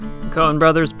Coen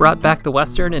Brothers brought back the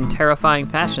Western in terrifying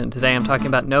fashion. Today I'm talking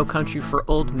about No Country for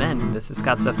Old Men. This is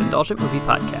Scott's Self-Indulgent Movie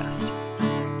Podcast.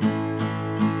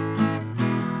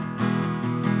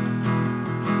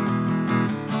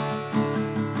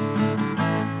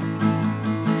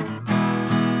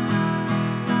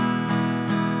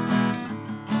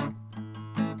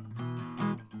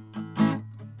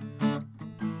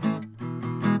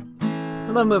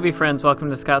 Hello, movie friends. Welcome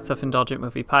to Scott's Self-Indulgent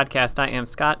Movie Podcast. I am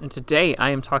Scott, and today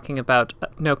I am talking about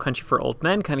No Country for Old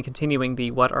Men, kind of continuing the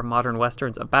What Are Modern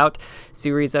Westerns About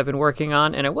series I've been working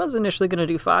on. And I was initially going to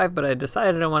do 5, but I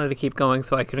decided I wanted to keep going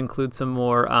so I could include some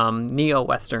more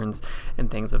neo-westerns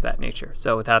and things of that nature.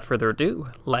 So without further ado,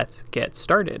 let's get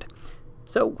started.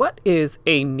 So what is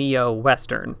a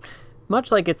neo-western? Much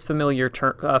like its familiar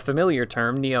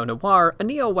term, neo-noir, a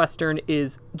neo-western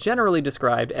is generally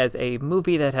described as a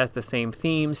movie that has the same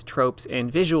themes, tropes, and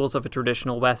visuals of a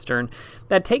traditional western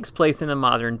that takes place in the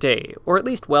modern day, or at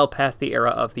least well past the era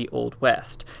of the Old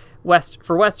West.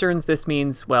 For westerns, this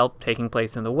means, well, taking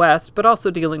place in the West, but also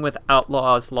dealing with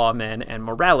outlaws, lawmen, and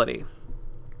morality.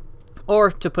 Or,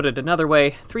 to put it another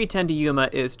way, 3:10 to Yuma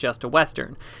is just a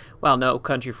western, while No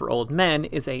Country for Old Men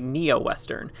is a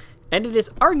neo-western. And it is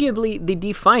arguably the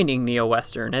defining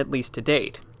neo-western, at least to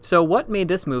date. So what made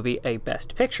this movie a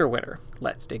Best Picture winner?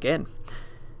 Let's dig in.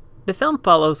 The film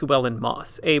follows Llewellyn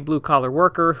Moss, a blue-collar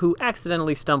worker who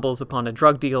accidentally stumbles upon a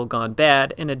drug deal gone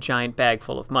bad and a giant bag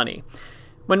full of money.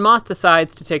 When Moss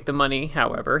decides to take the money,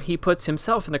 however, he puts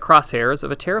himself in the crosshairs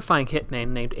of a terrifying hitman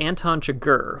named Anton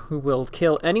Chigurh, who will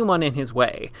kill anyone in his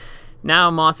way.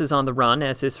 Now Moss is on the run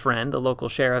as his friend, the local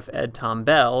sheriff Ed Tom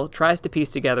Bell, tries to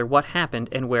piece together what happened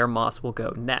and where Moss will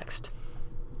go next.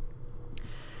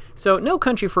 So No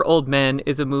Country for Old Men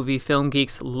is a movie film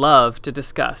geeks love to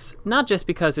discuss, not just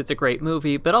because it's a great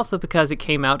movie, but also because it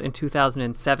came out in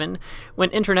 2007, when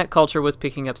internet culture was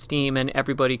picking up steam and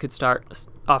everybody could start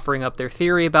offering up their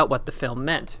theory about what the film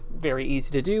meant. Very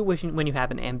easy to do when you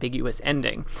have an ambiguous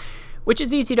ending. Which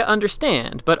is easy to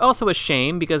understand, but also a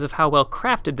shame because of how well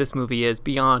crafted this movie is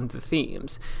beyond the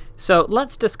themes. So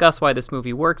let's discuss why this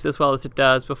movie works as well as it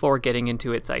does before getting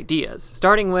into its ideas.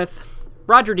 Starting with,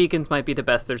 Roger Deakins might be the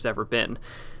best there's ever been.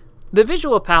 The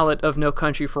visual palette of No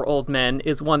Country for Old Men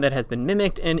is one that has been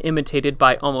mimicked and imitated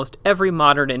by almost every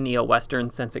modern and neo-western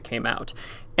since it came out.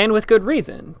 And with good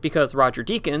reason, because Roger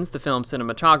Deakins, the film's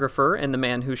cinematographer and the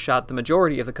man who shot the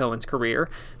majority of the Coens' career,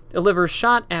 delivers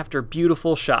shot after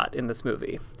beautiful shot in this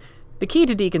movie. The key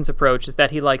to Deakins' approach is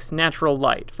that he likes natural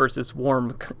light versus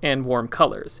warm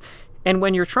colors. And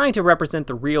when you're trying to represent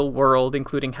the real world,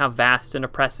 including how vast and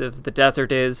oppressive the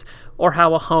desert is, or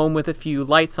how a home with a few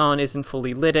lights on isn't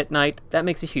fully lit at night, that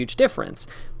makes a huge difference.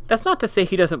 That's not to say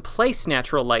he doesn't place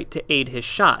natural light to aid his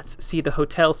shots. See the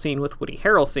hotel scene with Woody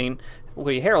Harrelson,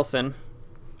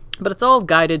 but it's all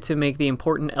guided to make the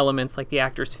important elements like the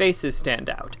actors' faces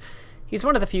stand out. He's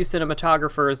one of the few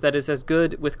cinematographers that is as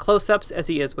good with close-ups as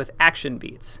he is with action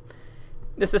beats.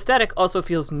 This aesthetic also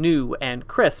feels new and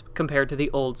crisp compared to the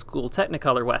old-school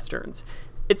Technicolor westerns.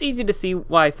 It's easy to see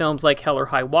why films like Hell or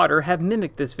High Water have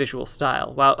mimicked this visual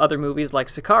style, while other movies like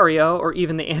Sicario or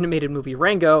even the animated movie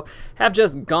Rango have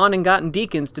just gone and gotten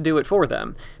Deakins to do it for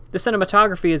them. The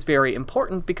cinematography is very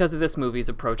important because of this movie's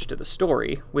approach to the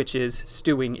story, which is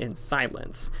stewing in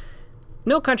silence.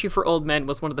 No Country for Old Men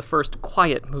was one of the first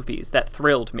quiet movies that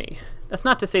thrilled me. That's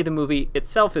not to say the movie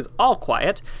itself is all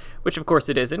quiet, which of course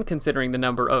it isn't, considering the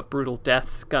number of brutal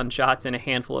deaths, gunshots, and a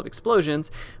handful of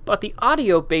explosions, but the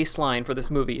audio baseline for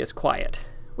this movie is quiet,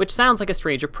 which sounds like a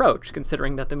strange approach,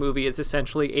 considering that the movie is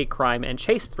essentially a crime and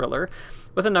chase thriller,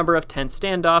 with a number of tense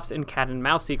standoffs and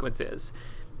cat-and-mouse sequences.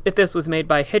 If this was made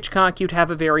by Hitchcock, you'd have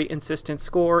a very insistent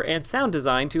score and sound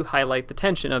design to highlight the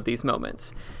tension of these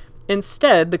moments.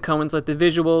 Instead, the Coens let the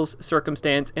visuals,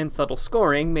 circumstance, and subtle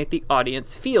scoring make the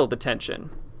audience feel the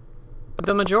tension.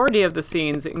 The majority of the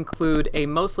scenes include a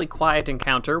mostly quiet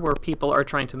encounter where people are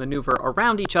trying to maneuver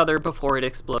around each other before it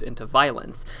explodes into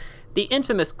violence. The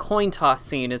infamous coin toss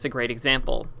scene is a great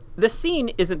example. The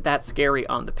scene isn't that scary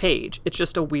on the page, it's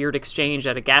just a weird exchange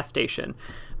at a gas station.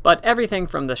 But everything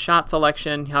from the shot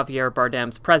selection, Javier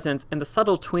Bardem's presence, and the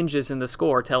subtle twinges in the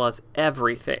score tell us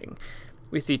everything.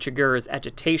 We see Chigurh's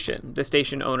agitation, the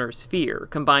station owner's fear,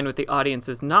 combined with the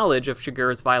audience's knowledge of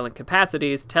Chigurh's violent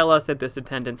capacities, tell us that this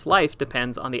attendant's life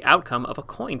depends on the outcome of a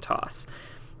coin toss.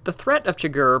 The threat of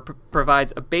Chigurh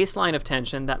provides a baseline of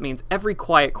tension that means every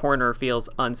quiet corner feels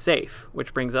unsafe,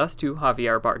 which brings us to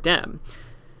Javier Bardem.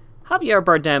 Javier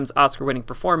Bardem's Oscar-winning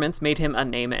performance made him a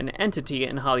name and entity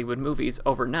in Hollywood movies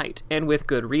overnight, and with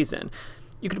good reason.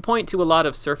 You could point to a lot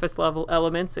of surface-level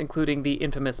elements, including the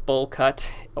infamous bowl cut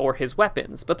or his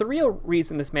weapons, but the real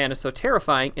reason this man is so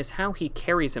terrifying is how he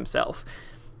carries himself.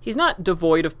 He's not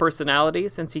devoid of personality,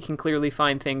 since he can clearly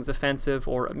find things offensive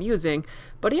or amusing,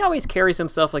 but he always carries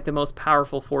himself like the most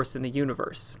powerful force in the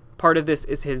universe. Part of this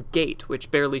is his gait, which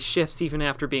barely shifts even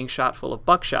after being shot full of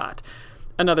buckshot.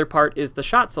 Another part is the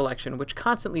shot selection, which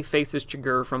constantly faces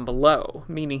Chigurh from below,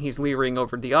 meaning he's leering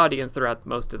over the audience throughout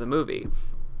most of the movie.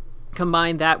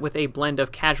 Combine that with a blend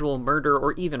of casual murder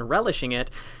or even relishing it,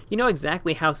 you know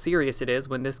exactly how serious it is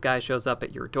when this guy shows up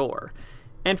at your door.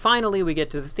 And finally, we get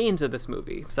to the themes of this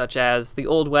movie, such as the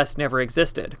Old West never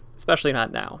existed, especially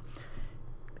not now.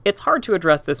 It's hard to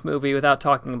address this movie without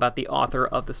talking about the author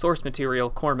of the source material,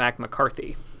 Cormac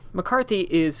McCarthy. McCarthy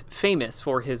is famous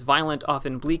for his violent,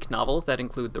 often bleak novels that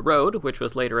include The Road, which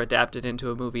was later adapted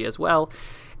into a movie as well,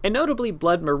 and notably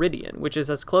Blood Meridian, which is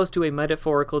as close to a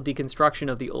metaphorical deconstruction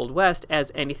of the Old West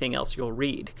as anything else you'll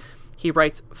read. He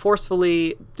writes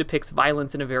forcefully, depicts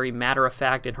violence in a very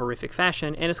matter-of-fact and horrific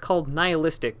fashion, and is called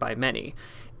nihilistic by many.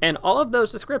 And all of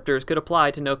those descriptors could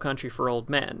apply to No Country for Old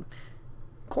Men.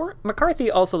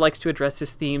 McCarthy also likes to address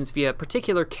his themes via a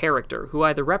particular character who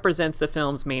either represents the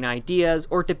film's main ideas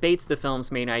or debates the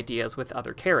film's main ideas with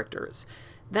other characters.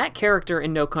 That character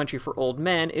in No Country for Old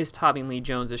Men is Tommy Lee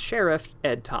Jones' sheriff,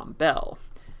 Ed Tom Bell.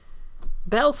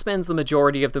 Bell spends the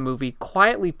majority of the movie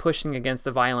quietly pushing against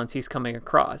the violence he's coming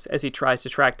across as he tries to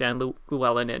track down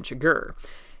Llewellyn and Chigurh.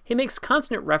 He makes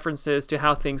constant references to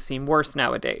how things seem worse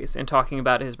nowadays, and talking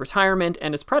about his retirement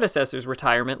and his predecessor's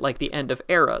retirement like the end of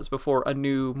eras before a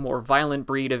new, more violent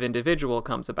breed of individual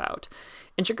comes about.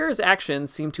 And Chigurh's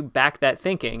actions seem to back that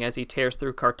thinking as he tears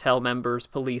through cartel members,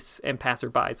 police, and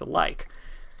passerbys alike.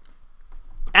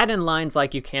 Add in lines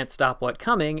like "you can't stop what's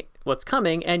coming,"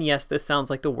 and yes, this sounds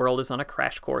like the world is on a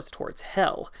crash course towards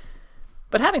hell.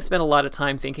 But having spent a lot of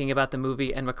time thinking about the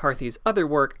movie and McCarthy's other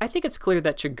work, I think it's clear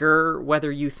that Chigurh, whether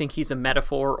you think he's a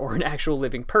metaphor or an actual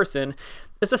living person,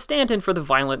 is a stand-in for the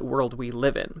violent world we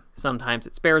live in. Sometimes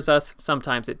it spares us,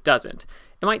 sometimes it doesn't.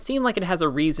 It might seem like it has a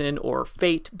reason or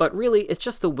fate, but really it's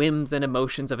just the whims and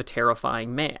emotions of a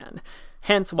terrifying man.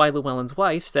 Hence why Llewellyn's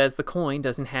wife says the coin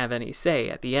doesn't have any say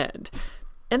at the end.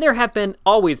 And there have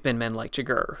always been men like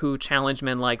Chigurh, who challenge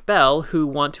men like Bell, who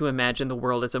want to imagine the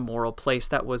world as a moral place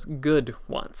that was good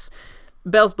once.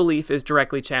 Bell's belief is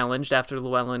directly challenged after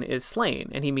Llewellyn is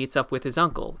slain, and he meets up with his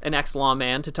uncle, an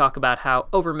ex-lawman, to talk about how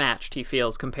overmatched he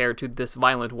feels compared to this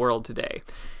violent world today.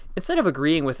 Instead of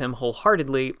agreeing with him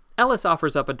wholeheartedly, Ellis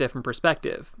offers up a different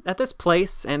perspective, that this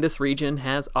place and this region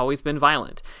has always been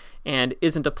violent, and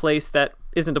isn't a place that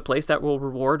will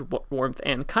reward warmth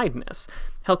and kindness.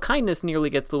 Hell, kindness nearly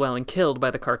gets Llewellyn killed by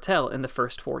the cartel in the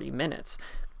first 40 minutes.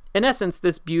 In essence,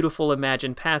 this beautiful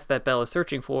imagined past that Bell is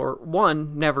searching for,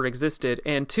 1, never existed,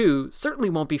 and 2, certainly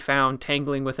won't be found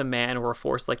tangling with a man or a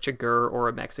force like Chigurh or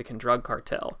a Mexican drug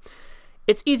cartel.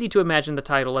 It's easy to imagine the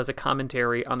title as a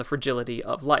commentary on the fragility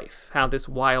of life, how this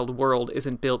wild world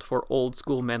isn't built for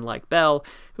old-school men like Bell,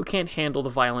 who can't handle the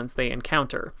violence they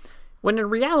encounter. When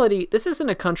in reality, this isn't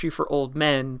a country for old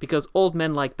men, because old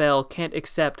men like Bell can't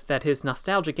accept that his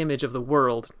nostalgic image of the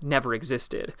world never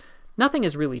existed. Nothing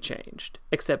has really changed,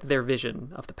 except their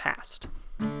vision of the past.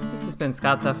 This has been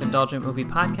Scott's Self-Indulgent Movie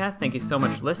Podcast. Thank you so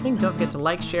much for listening. Don't forget to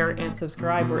like, share, and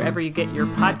subscribe wherever you get your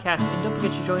podcasts, and don't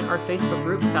forget to join our Facebook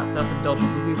group, Scott's Self-Indulgent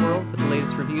Movie World, for the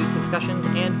latest reviews, discussions,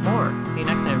 and more. See you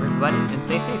next time, everybody, and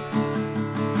stay safe.